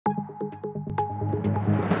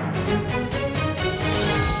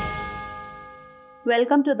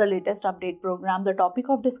Welcome to the latest update program. The topic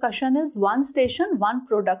of discussion is One Station, One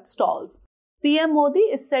Product stalls. PM Modi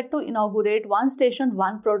is set to inaugurate One Station,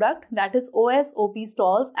 One Product, that is OSOP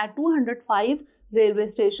stalls at 205 railway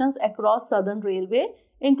stations across Southern Railway,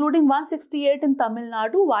 including 168 in Tamil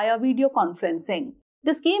Nadu via video conferencing.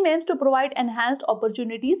 The scheme aims to provide enhanced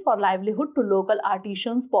opportunities for livelihood to local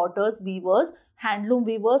artisans, potters, weavers, handloom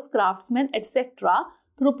weavers, craftsmen, etc.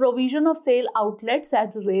 through provision of sale outlets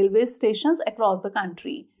at railway stations across the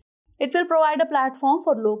country. It will provide a platform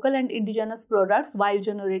for local and indigenous products while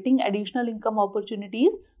generating additional income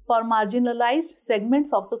opportunities for marginalized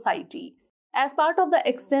segments of society. As part of the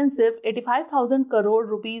extensive 85,000 crore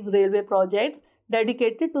rupees railway projects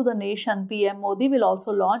dedicated to the nation, PM Modi will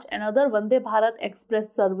also launch another Vande Bharat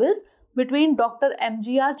Express service between Dr.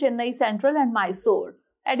 MGR Chennai Central and Mysore.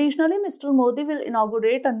 Additionally, Mr. Modi will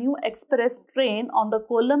inaugurate a new express train on the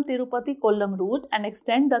Kollam-Tirupati-Kollam route and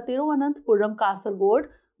extend the Thiruvananthapuram-Kasaragod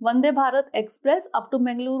Vande Bharat Express up to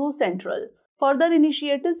Mangaluru Central. Further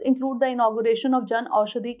initiatives include the inauguration of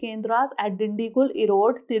Aushadi Kendras at Dindigul,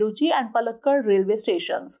 Erode, Tiruchi and Palakkad railway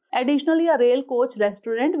stations. Additionally, a rail coach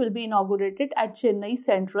restaurant will be inaugurated at Chennai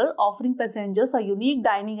Central, offering passengers a unique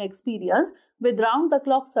dining experience with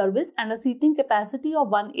round-the-clock service and a seating capacity of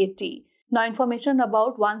 180. Now, information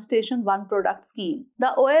about One Station, One Product scheme.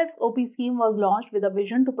 The OSOP scheme was launched with a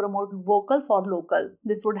vision to promote vocal for local.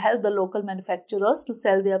 This would help the local manufacturers to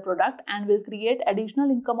sell their product and will create additional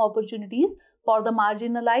income opportunities for the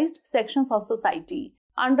marginalized sections of society.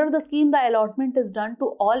 Under the scheme, the allotment is done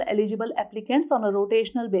to all eligible applicants on a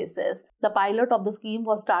rotational basis. The pilot of the scheme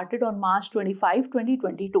was started on March 25,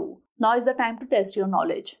 2022. Now is the time to test your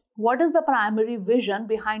knowledge. What is the primary vision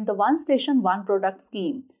behind the One Station, One Product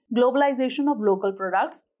scheme? Globalization of local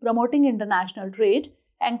products, promoting international trade,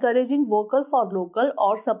 encouraging vocal for local,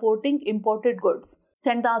 or supporting imported goods?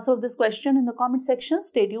 Send the answer of this question in the comment section.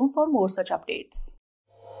 Stay tuned for more such updates.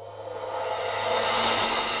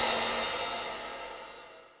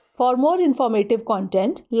 For more informative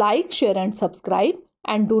content, like, share and subscribe,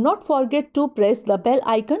 and do not forget to press the bell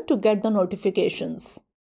icon to get the notifications.